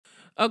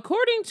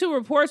According to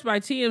reports by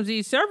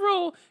TMZ,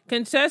 several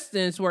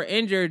contestants were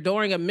injured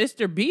during a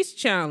Mrbeast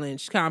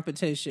challenge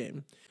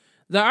competition.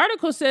 The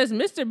article says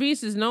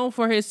Mrbeast is known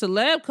for his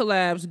celeb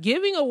collabs,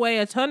 giving away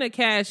a ton of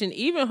cash and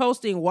even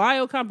hosting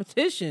wild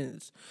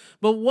competitions.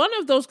 But one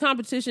of those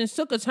competitions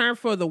took a turn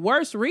for the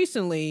worse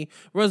recently,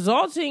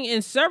 resulting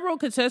in several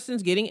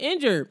contestants getting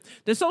injured.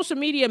 The social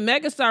media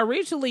megastar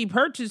recently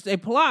purchased a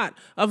plot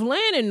of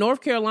land in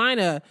North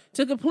Carolina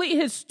to complete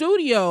his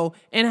studio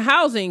and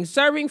housing,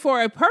 serving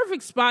for a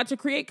perfect spot to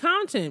create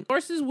content.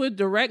 Sources with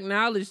direct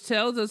knowledge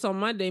tells us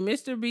on Monday,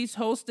 Mrbeast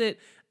hosted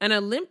an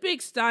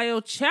Olympic-style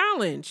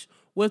challenge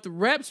with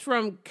reps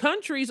from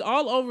countries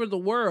all over the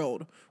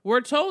world. We're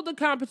told the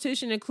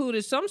competition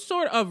included some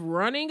sort of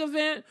running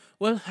event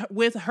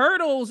with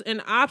hurdles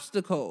and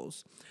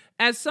obstacles.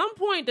 At some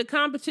point, the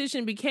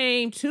competition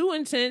became too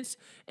intense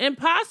and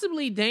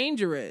possibly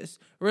dangerous,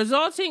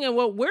 resulting in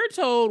what we're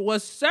told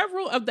was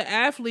several of the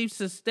athletes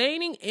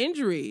sustaining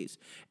injuries.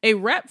 A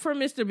rep for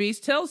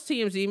Mrbeast tells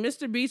TMZ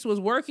Mrbeast was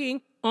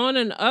working on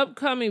an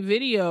upcoming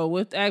video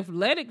with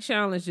athletic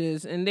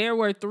challenges, and there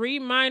were 3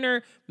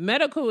 minor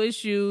medical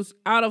issues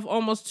out of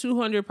almost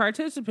 200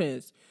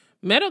 participants.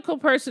 Medical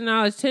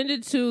personnel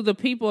attended to the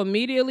people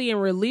immediately and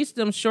released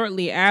them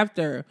shortly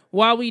after.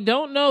 While we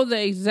don't know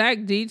the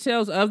exact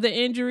details of the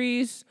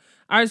injuries,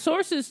 our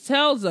sources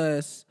tells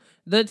us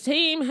the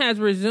team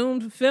has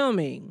resumed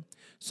filming.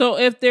 So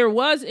if there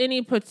was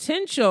any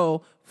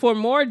potential for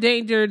more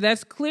danger,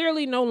 that's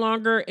clearly no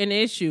longer an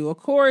issue. Of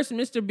course,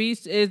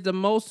 Mrbeast is the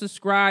most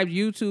subscribed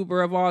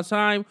YouTuber of all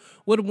time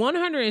with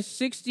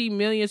 160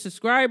 million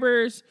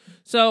subscribers.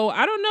 So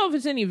I don't know if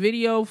it's any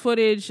video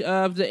footage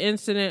of the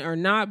incident or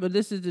not, but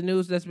this is the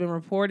news that's been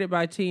reported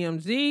by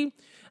TMZ.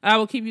 I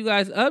will keep you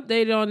guys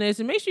updated on this.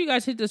 And make sure you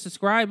guys hit the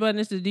subscribe button.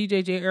 This is the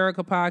DJ J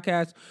Erica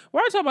podcast,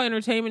 where I talk about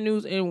entertainment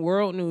news and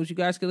world news. You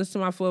guys can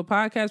listen to my full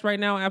podcast right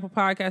now on Apple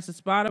Podcasts and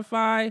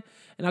Spotify.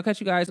 And I'll catch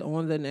you guys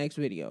on the next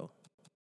video.